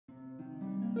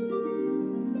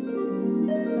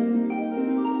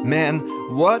Man,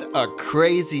 what a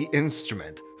crazy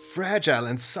instrument! Fragile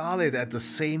and solid at the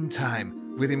same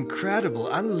time, with incredible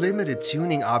unlimited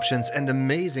tuning options and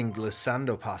amazing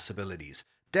glissando possibilities.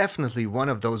 Definitely one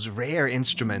of those rare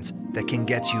instruments that can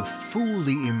get you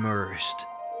fully immersed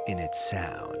in its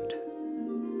sound.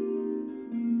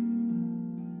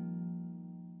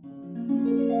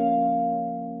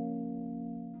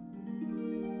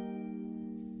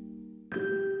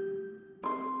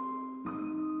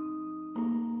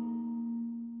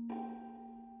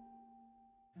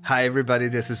 Hi everybody,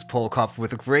 this is Paul Kopf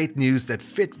with great news that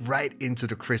fit right into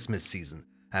the Christmas season.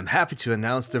 I'm happy to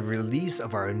announce the release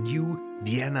of our new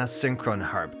Vienna Synchron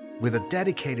Harp with a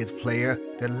dedicated player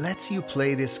that lets you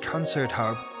play this concert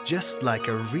harp just like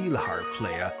a real harp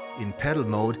player in pedal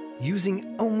mode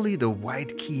using only the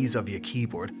white keys of your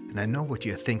keyboard. And I know what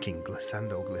you're thinking,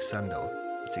 glissando, glissando.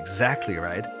 It's exactly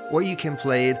right. Or you can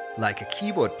play it like a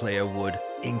keyboard player would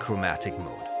in chromatic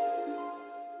mode.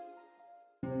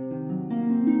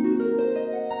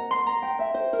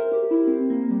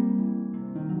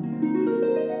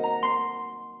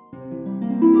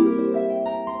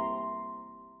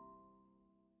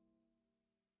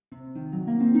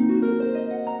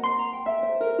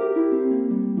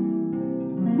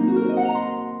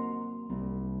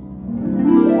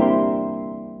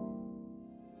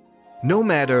 No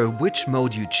matter which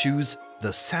mode you choose,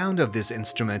 the sound of this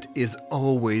instrument is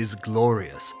always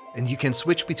glorious, and you can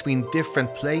switch between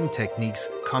different playing techniques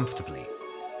comfortably.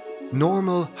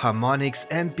 Normal, harmonics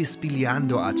and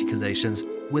bisbigliando articulations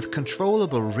with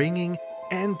controllable ringing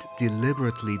and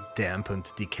deliberately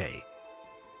dampened decay.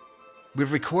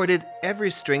 We've recorded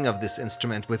every string of this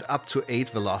instrument with up to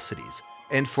 8 velocities,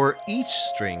 and for each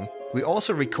string we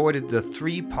also recorded the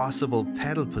 3 possible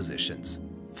pedal positions: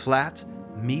 flat,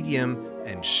 medium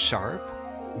and sharp,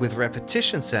 with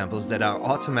repetition samples that are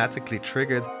automatically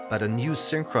triggered by the new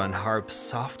Synchron Harp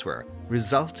software,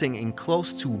 resulting in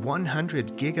close to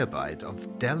 100 GB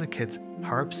of delicate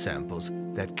harp samples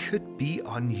that could be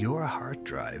on your hard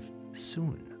drive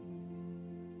soon.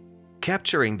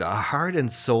 Capturing the heart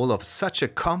and soul of such a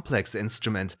complex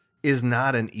instrument is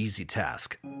not an easy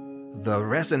task. The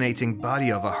resonating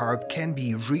body of a harp can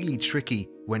be really tricky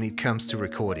when it comes to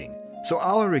recording. So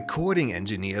our recording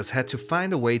engineers had to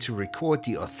find a way to record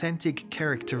the authentic,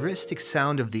 characteristic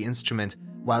sound of the instrument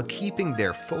while keeping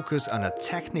their focus on a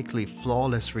technically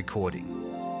flawless recording.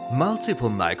 Multiple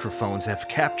microphones have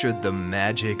captured the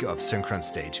magic of Synchron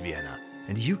Stage Vienna,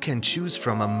 and you can choose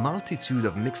from a multitude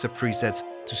of mixer presets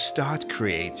to start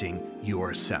creating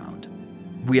your sound.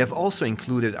 We have also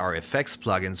included our effects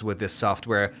plugins with this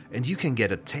software, and you can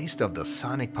get a taste of the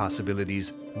sonic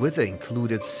possibilities with the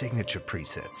included signature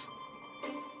presets.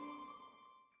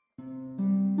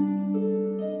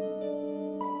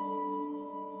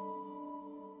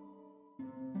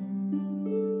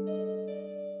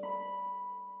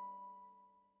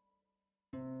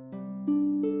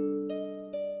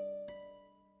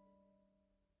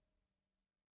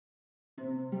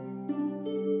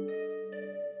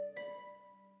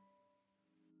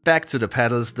 Back to the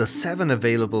pedals, the 7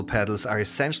 available pedals are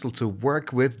essential to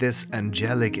work with this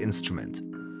angelic instrument,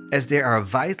 as they are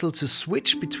vital to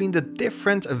switch between the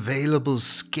different available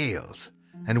scales.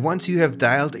 And once you have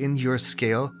dialed in your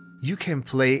scale, you can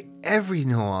play every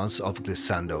nuance of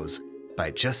Glissandos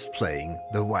by just playing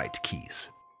the white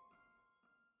keys.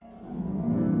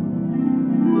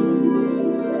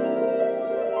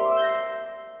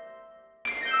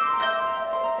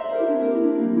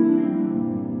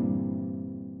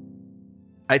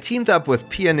 I teamed up with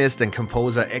pianist and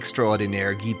composer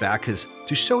extraordinaire Guy Bacchus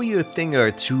to show you a thing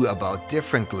or two about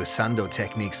different glissando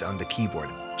techniques on the keyboard.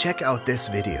 Check out this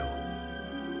video.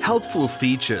 Helpful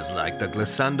features like the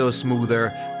glissando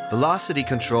smoother, velocity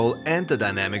control and the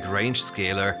dynamic range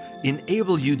scaler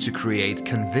enable you to create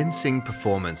convincing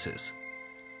performances.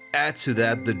 Add to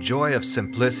that the joy of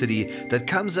simplicity that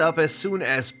comes up as soon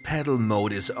as pedal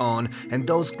mode is on and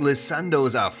those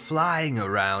glissandos are flying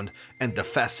around, and the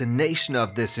fascination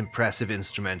of this impressive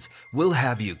instrument will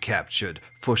have you captured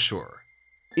for sure.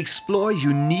 Explore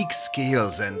unique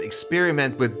scales and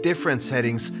experiment with different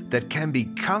settings that can be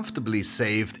comfortably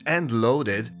saved and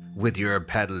loaded with your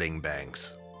pedaling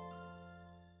banks.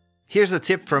 Here's a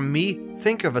tip from me: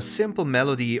 think of a simple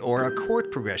melody or a chord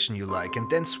progression you like and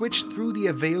then switch through the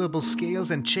available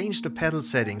scales and change the pedal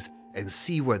settings and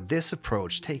see where this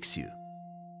approach takes you.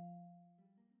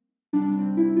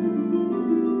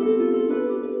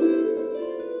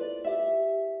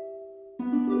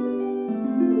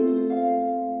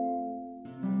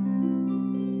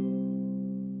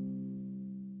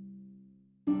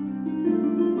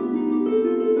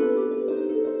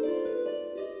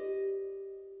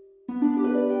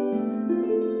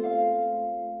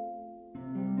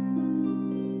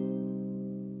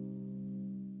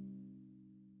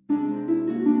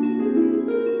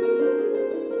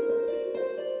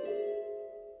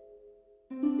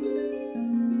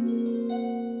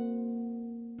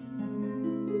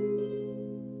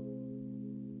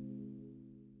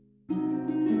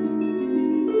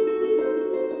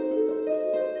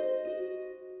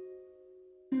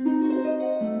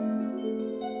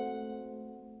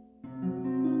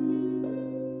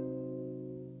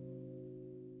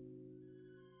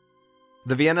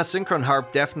 The Vienna Synchron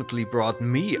Harp definitely brought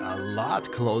me a lot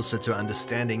closer to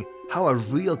understanding how a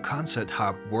real concert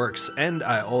harp works, and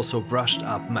I also brushed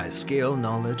up my scale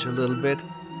knowledge a little bit.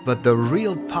 But the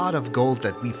real pot of gold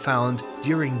that we found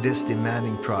during this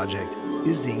demanding project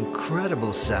is the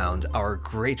incredible sound our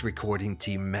great recording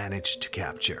team managed to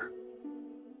capture.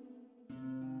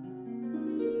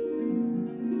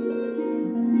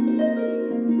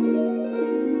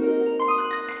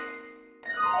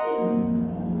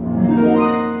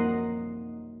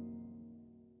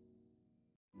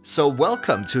 So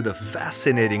welcome to the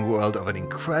fascinating world of an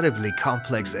incredibly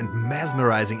complex and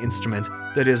mesmerizing instrument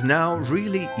that is now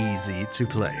really easy to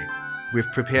play. We've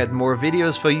prepared more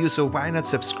videos for you, so why not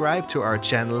subscribe to our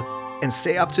channel and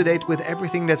stay up to date with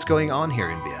everything that's going on here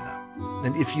in Vienna.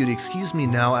 And if you'd excuse me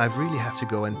now, I really have to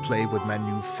go and play with my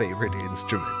new favorite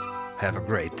instrument. Have a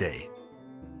great day.